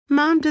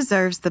Mom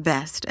deserves the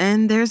best,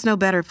 and there's no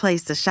better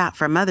place to shop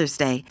for Mother's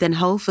Day than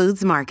Whole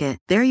Foods Market.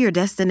 They're your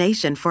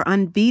destination for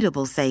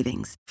unbeatable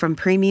savings, from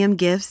premium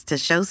gifts to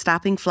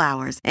show-stopping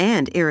flowers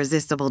and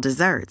irresistible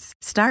desserts.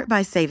 Start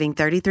by saving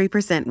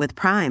 33% with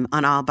Prime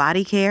on all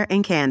body care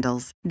and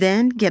candles.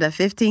 Then get a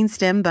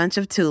 15-stem bunch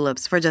of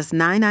tulips for just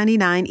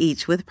 $9.99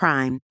 each with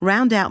Prime.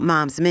 Round out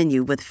Mom's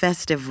menu with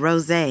festive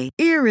rosé,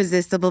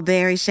 irresistible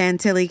berry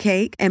chantilly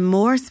cake, and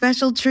more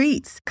special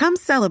treats. Come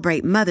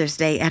celebrate Mother's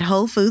Day at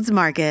Whole Foods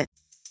Market.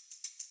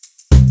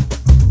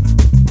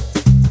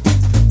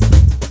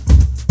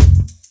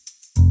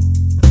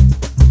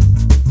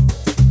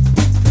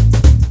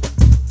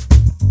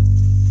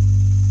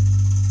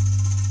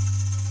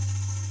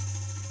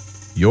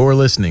 You're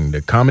listening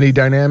to Comedy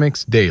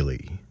Dynamics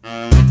Daily.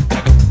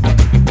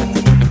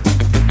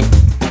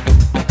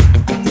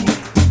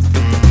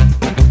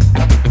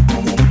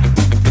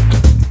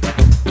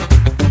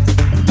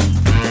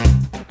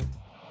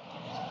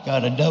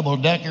 Got a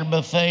double-decker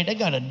buffet. They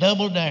got a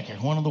double-decker,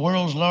 one of the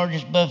world's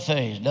largest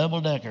buffets,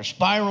 double-decker,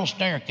 spiral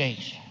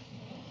staircase.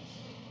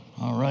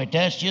 All right,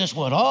 that's just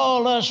what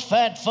all us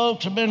fat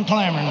folks have been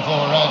clamoring for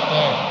right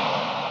there.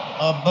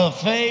 A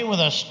buffet with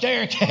a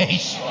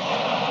staircase.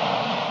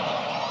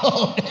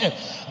 Oh,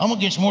 I'm going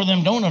to get some more of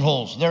them donut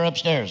holes. They're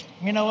upstairs.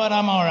 You know what?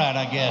 I'm all right,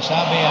 I guess.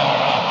 I'll be all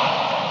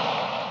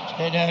right.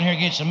 Stay down here,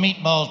 get some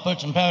meatballs, put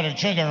some powdered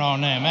sugar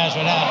on them. That's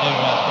what I do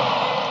right there.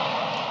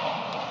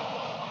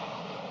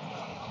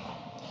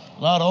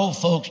 A lot of old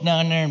folks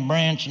down there in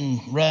Branson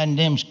riding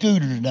them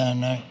scooters down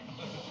there.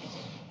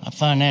 I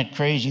find that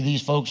crazy.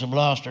 These folks have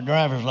lost their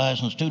driver's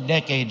license 2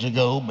 decades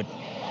ago, but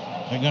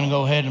they're going to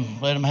go ahead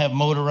and let them have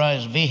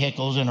motorized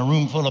vehicles in a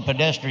room full of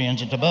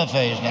pedestrians at the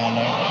buffets down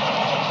there.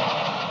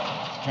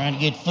 Trying to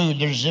get food,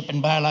 they're zipping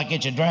by like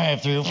it's a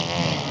drive-through.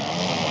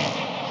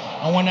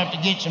 I went up to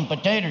get some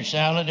potato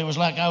salad. It was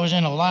like I was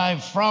in a live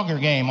Frogger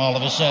game all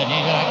of a sudden. You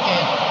know, I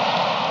can't.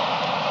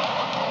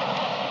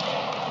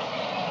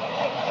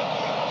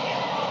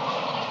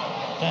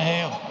 The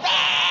hell?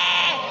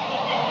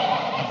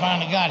 Ah! I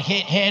finally got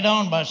hit head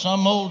on by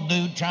some old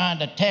dude trying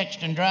to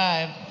text and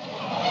drive.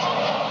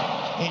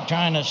 He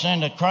trying to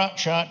send a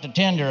crotch shot to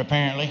Tinder,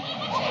 apparently.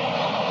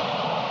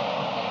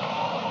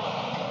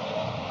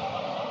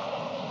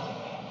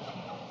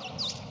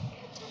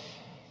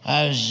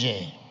 I was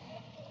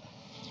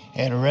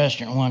at a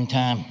restaurant one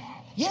time.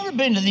 You ever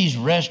been to these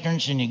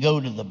restaurants and you go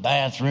to the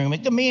bathroom?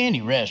 It can be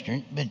any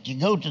restaurant, but you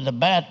go to the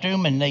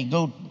bathroom and they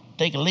go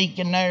take a leak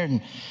in there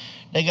and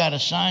they got a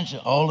sign that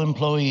says all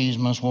employees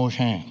must wash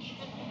hands.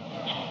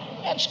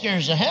 That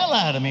scares the hell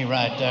out of me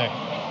right there.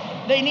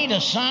 They need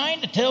a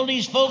sign to tell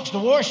these folks to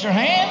wash their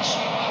hands?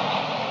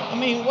 I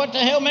mean, what the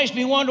hell makes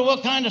me wonder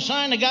what kind of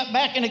sign they got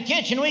back in the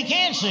kitchen we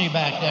can't see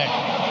back there?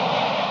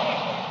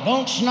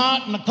 Don't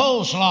snot in the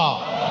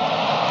coleslaw.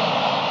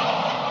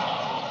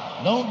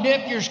 Don't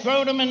dip your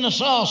scrotum in the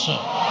salsa.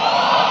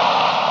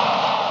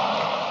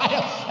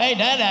 Hey,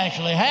 that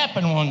actually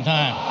happened one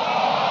time.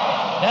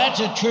 That's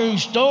a true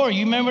story.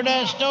 You remember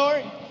that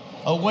story?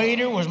 A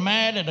waiter was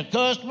mad at a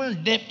customer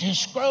and dipped his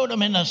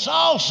scrotum in the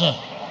salsa.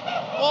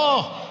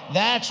 Oh,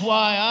 that's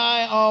why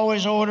I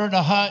always ordered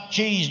a hot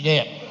cheese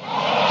dip.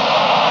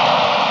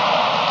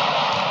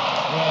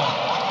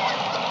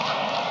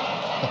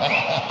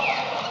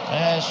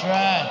 That's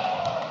right.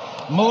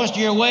 Most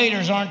of your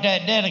waiters aren't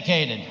that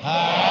dedicated. All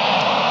right.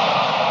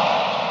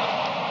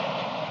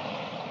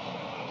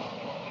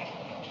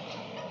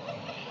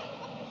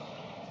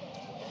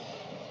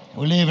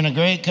 We live in a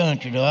great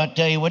country, though. I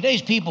tell you what,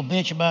 these people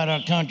bitch about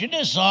our country.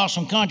 This is an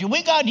awesome country.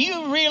 Do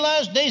you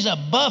realize there's a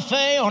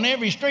buffet on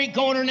every street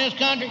corner in this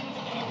country?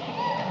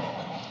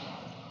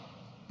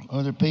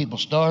 Other people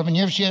starving.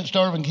 You ever see that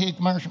Starving Kid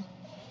commercial?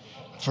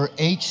 For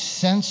 8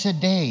 cents a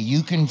day,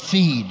 you can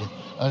feed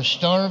a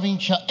starving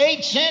child.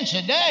 8 cents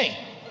a day?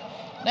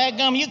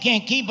 Dadgum, you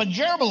can't keep a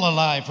gerbil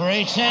alive for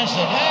 8 cents a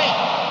day.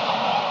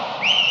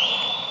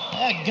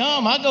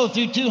 Dadgum, I go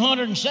through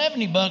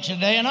 $270 a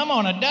day and I'm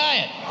on a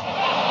diet.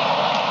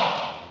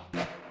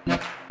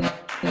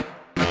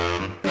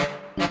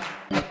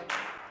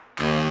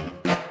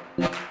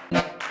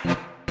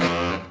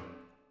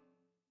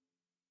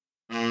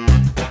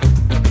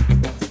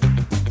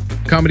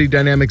 Comedy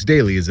Dynamics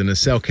Daily is an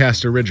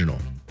Acelcast original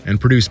and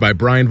produced by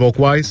Brian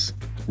Volkweiss,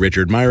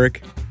 Richard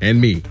Myrick,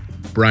 and me,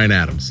 Brian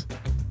Adams.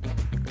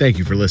 Thank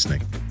you for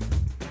listening.